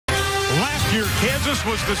year, Kansas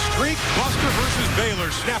was the streak buster versus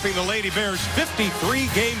Baylor, snapping the Lady Bears'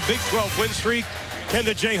 53-game Big 12 win streak. Can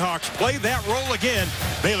the Jayhawks play that role again?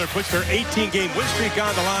 Baylor puts their 18-game win streak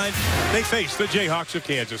on the line. They face the Jayhawks of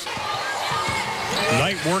Kansas.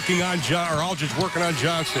 Knight working on Aldridge working on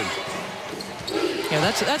Johnson. Yeah,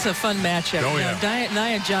 that's a fun matchup. Oh, yeah.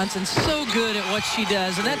 Nia Johnson's so good at what she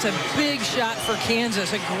does, and that's a big shot for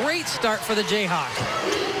Kansas. A great start for the Jayhawks.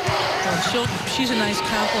 She's a nice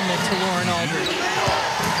compliment to Lauren Aldridge.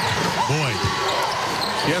 Boy,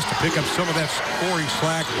 she has to pick up some of that scoring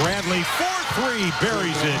slack. Bradley, 4-3,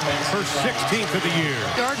 buries it. Her 16th of the year.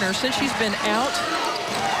 Gardner, since she's been out,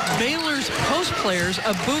 Baylor's post players,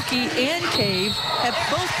 Abuki and Cave, have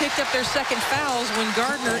both picked up their second fouls when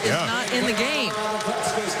Gardner is not in the game.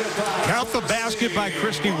 Count the basket by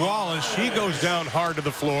Christy Wallace. She goes down hard to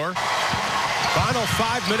the floor. Final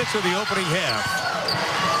 5 minutes of the opening half.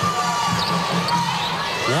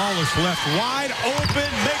 Wallace left wide open,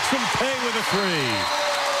 makes them pay with a three.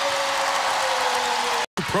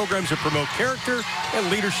 Programs that promote character and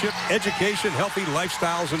leadership, education, healthy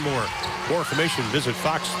lifestyles, and more. More information, visit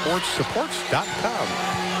foxsportssupports.com.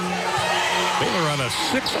 Baylor on a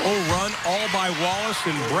 6-0 run, all by Wallace,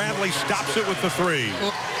 and Bradley stops it with the three.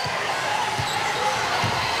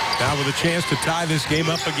 Now with a chance to tie this game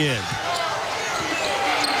up again.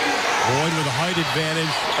 Boyd with a height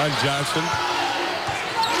advantage on Johnson.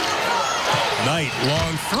 Knight,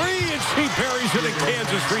 long three, and she buries it, and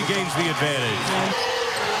Kansas regains the advantage.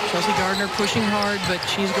 Chelsea Gardner pushing hard, but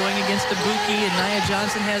she's going against Abuki, and Nia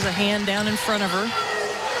Johnson has a hand down in front of her.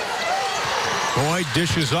 Boyd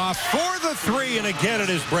dishes off for the three, and again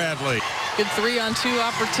it is Bradley. Good 3-on-2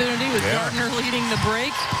 opportunity with Gardner leading the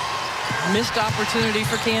break. Missed opportunity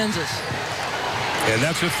for Kansas. And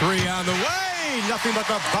that's a three on the way. Nothing but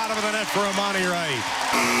the bottom of the net for Amani Wright.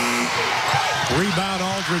 Rebound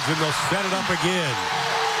Aldridge, and they'll set it up again.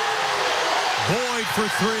 Boyd for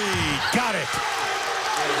three. Got it.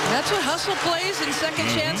 That's what hustle plays and second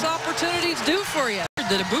chance opportunities do for you.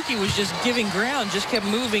 That Abuki was just giving ground, just kept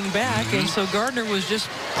moving back, and so Gardner was just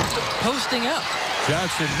posting up.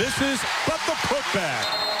 Johnson misses, but the putback.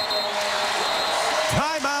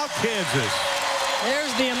 Timeout, Kansas.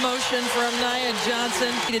 There's the emotion from Nia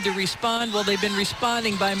Johnson. Needed to respond. Well, they've been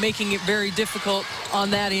responding by making it very difficult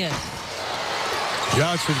on that end.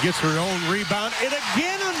 Johnson gets her own rebound, and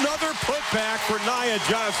again another putback for Nia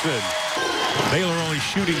Johnson. Baylor only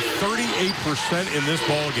shooting 38% in this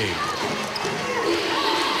ball game.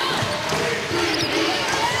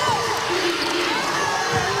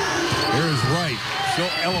 Here's Wright.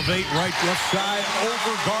 She'll elevate right left side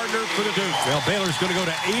over Gardner for the Duke. Now Baylor's going to go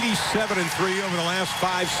to 87-3 over the last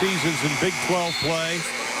 5 seasons in Big 12 play.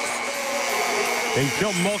 And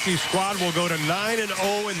Kim Mulkey's squad will go to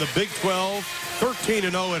 9-0 in the Big 12,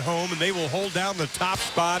 13-0 at home, and they will hold down the top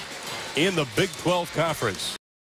spot in the Big 12 Conference.